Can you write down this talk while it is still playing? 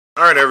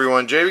Alright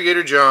everyone, JB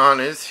Gator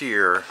John is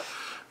here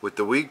with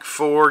the Week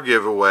 4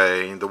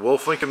 giveaway, the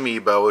Wolf Link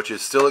amiibo, which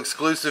is still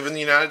exclusive in the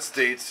United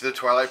States to the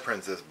Twilight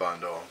Princess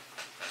bundle.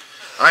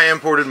 I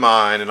imported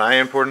mine, and I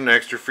imported an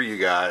extra for you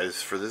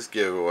guys for this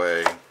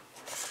giveaway.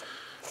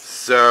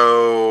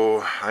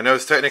 So, I know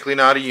it's technically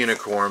not a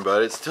unicorn,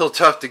 but it's still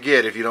tough to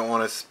get if you don't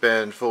want to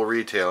spend full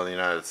retail in the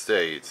United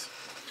States.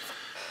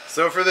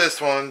 So for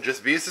this one,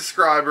 just be a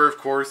subscriber, of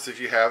course,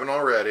 if you haven't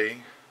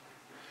already.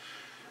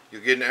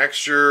 You'll get an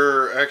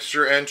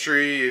extra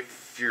entry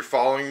if you're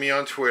following me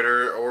on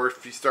Twitter, or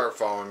if you start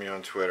following me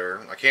on Twitter.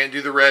 I can't do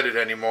the Reddit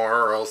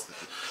anymore, or else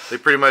they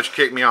pretty much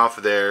kick me off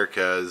of there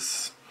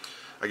because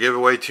I give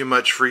away too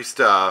much free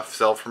stuff,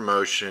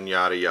 self-promotion,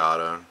 yada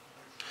yada.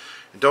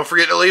 And don't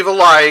forget to leave a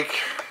like.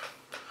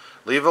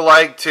 Leave a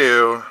like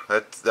too.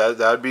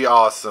 That'd be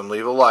awesome.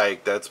 Leave a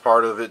like. That's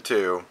part of it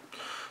too.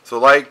 So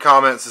like,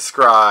 comment,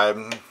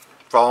 subscribe.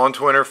 Follow on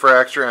Twitter for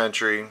extra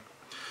entry.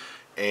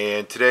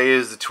 And today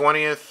is the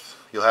 20th.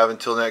 You'll have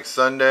until next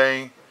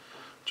Sunday,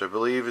 which I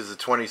believe is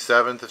the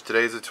 27th if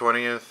today's the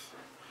 20th.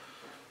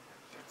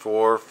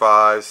 4,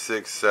 5,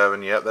 6,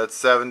 7. Yep, that's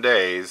 7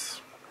 days.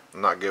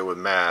 I'm not good with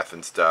math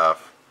and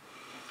stuff.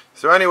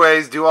 So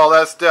anyways, do all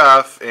that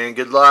stuff and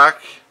good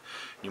luck.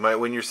 You might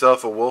win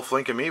yourself a Wolf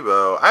Link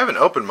amiibo. I haven't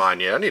opened mine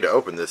yet. I need to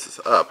open this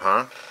up,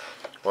 huh?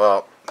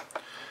 Well,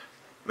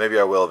 maybe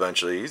I will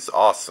eventually. He's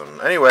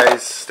awesome.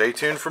 Anyways, stay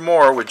tuned for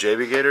more with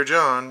JB Gator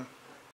John.